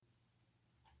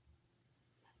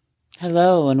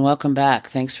Hello and welcome back.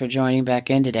 Thanks for joining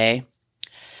back in today.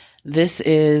 This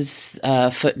is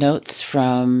Footnotes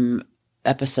from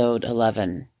episode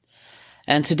 11.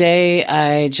 And today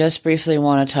I just briefly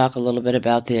want to talk a little bit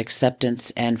about the acceptance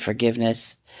and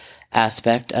forgiveness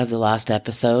aspect of the last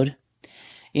episode.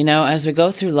 You know, as we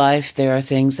go through life, there are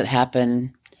things that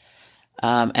happen,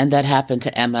 and that happened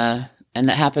to Emma, and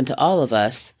that happened to all of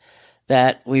us,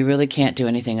 that we really can't do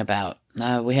anything about.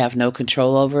 We have no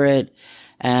control over it.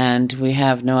 And we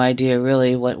have no idea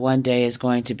really what one day is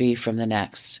going to be from the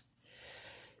next.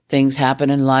 Things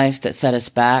happen in life that set us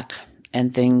back,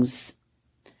 and things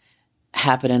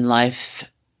happen in life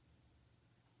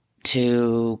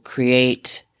to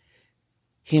create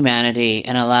humanity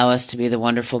and allow us to be the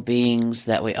wonderful beings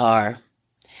that we are.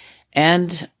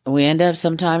 And we end up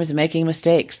sometimes making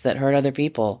mistakes that hurt other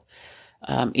people.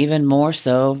 Even more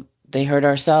so, they hurt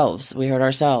ourselves. We hurt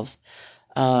ourselves.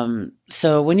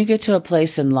 So when you get to a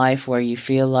place in life where you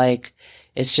feel like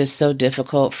it's just so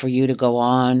difficult for you to go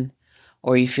on,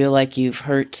 or you feel like you've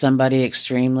hurt somebody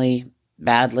extremely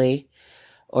badly,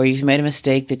 or you've made a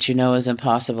mistake that you know is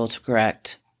impossible to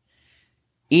correct,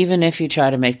 even if you try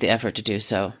to make the effort to do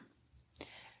so.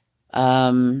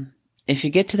 If you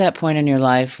get to that point in your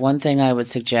life, one thing I would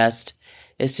suggest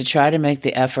is to try to make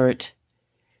the effort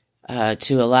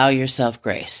to allow yourself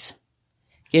grace.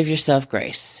 Give yourself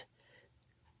grace.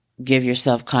 Give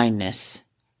yourself kindness.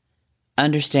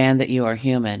 Understand that you are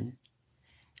human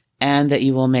and that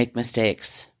you will make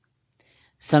mistakes.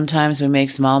 Sometimes we make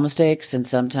small mistakes and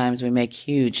sometimes we make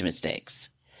huge mistakes.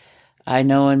 I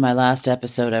know in my last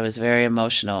episode I was very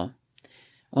emotional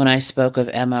when I spoke of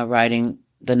Emma writing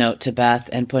the note to Beth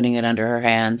and putting it under her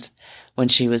hands when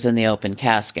she was in the open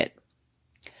casket.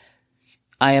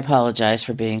 I apologize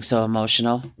for being so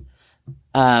emotional.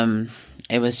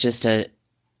 It was just a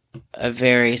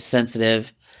very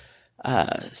sensitive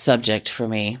subject for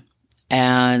me.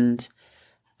 And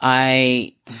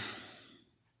I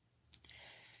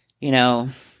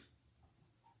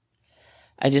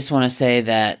just want to say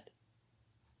that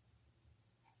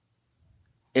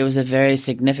it was a very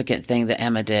significant thing that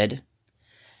Emma did.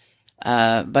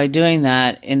 By doing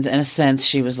that, in a sense,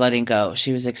 she was letting go.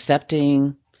 She was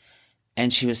accepting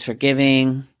and she was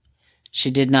forgiving. She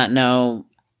did not know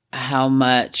how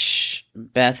much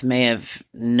Beth may have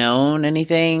known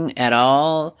anything at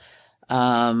all,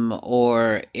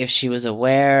 or if she was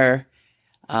aware.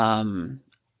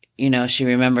 She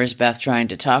remembers Beth trying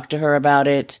to talk to her about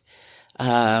it,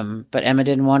 but Emma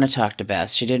didn't want to talk to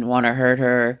Beth. She didn't want to hurt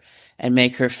her and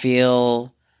make her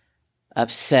feel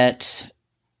upset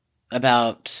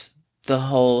about the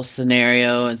whole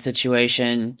scenario and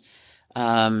situation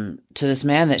to this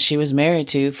man that she was married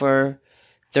to for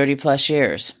 30 plus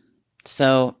years.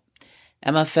 So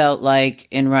Emma felt like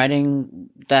in writing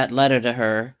that letter to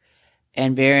her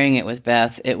and burying it with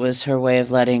Beth, it was her way of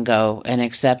letting go and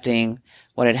accepting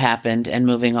what had happened and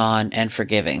moving on and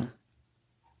forgiving.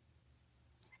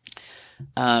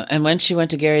 And when she went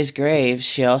to Gary's grave,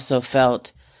 she also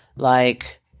felt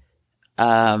like,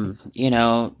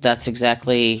 that's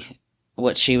exactly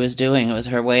what she was doing. It was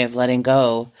her way of letting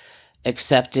go,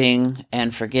 accepting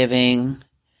and forgiving,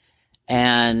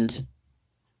 and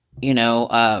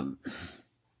and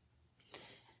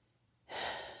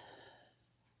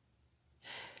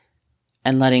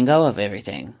letting go of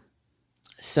everything.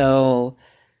 So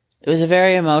it was a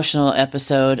very emotional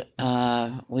episode.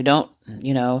 I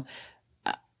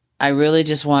really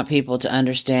just want people to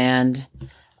understand.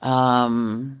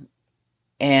 When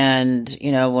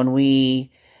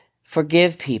we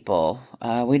forgive people,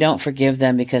 we don't forgive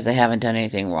them because they haven't done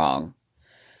anything wrong.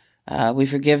 We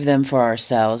forgive them for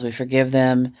ourselves. We forgive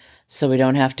them so we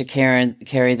don't have to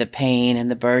carry the pain and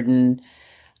the burden.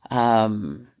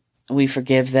 We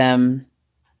forgive them,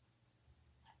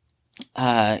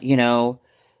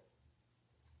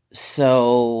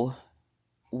 so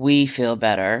we feel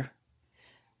better.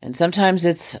 And sometimes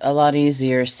it's a lot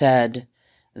easier said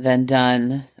than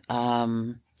done.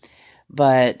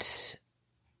 But,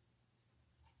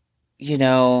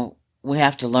 we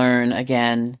have to learn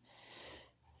again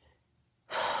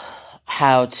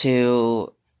how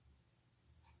to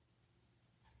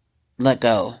let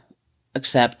go,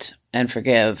 accept, and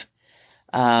forgive.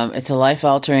 It's a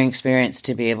life-altering experience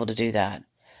to be able to do that.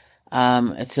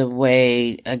 It's a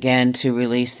way, again, to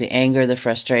release the anger, the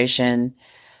frustration.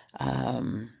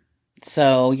 That's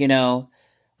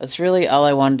really all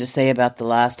I wanted to say about the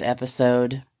last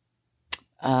episode.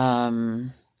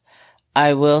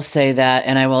 I will say that,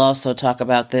 and I will also talk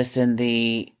about this in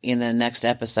the next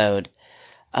episode,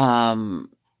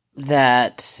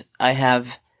 that I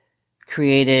have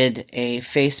created a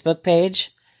Facebook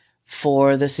page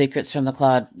for the Secrets from the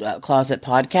Closet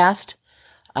podcast.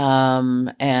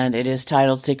 And it is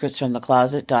titled Secrets from the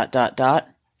Closet, ...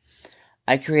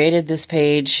 I created this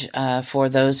page for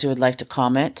those who would like to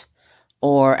comment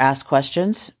or ask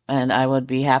questions, and I would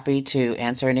be happy to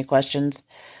answer any questions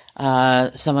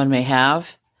someone may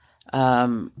have.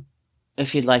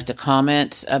 If you'd like to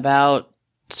comment about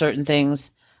certain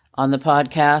things on the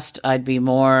podcast, I'd be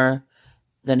more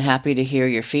than happy to hear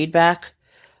your feedback.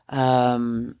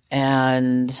 And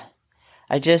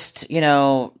I just,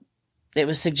 it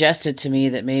was suggested to me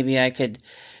that maybe I could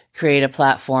create a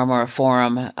platform or a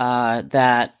forum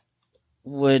that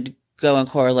would go in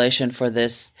correlation for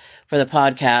the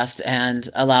podcast and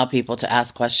allow people to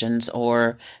ask questions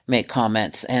or make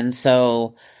comments. And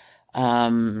so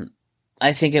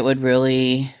I think it would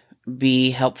really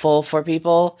be helpful for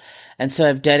people. And so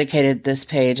I've dedicated this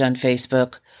page on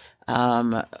Facebook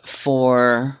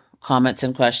for comments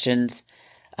and questions.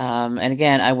 And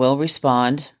again, I will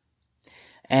respond.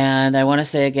 And I want to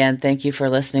say again, thank you for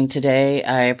listening today.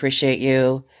 I appreciate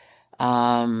you.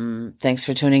 Thanks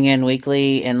for tuning in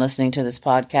weekly and listening to this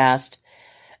podcast.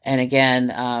 And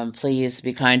again, please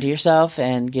be kind to yourself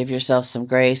and give yourself some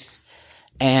grace,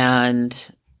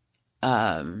 and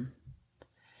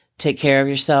take care of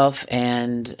yourself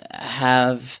and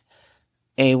have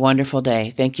a wonderful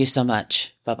day. Thank you so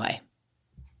much. Bye-bye.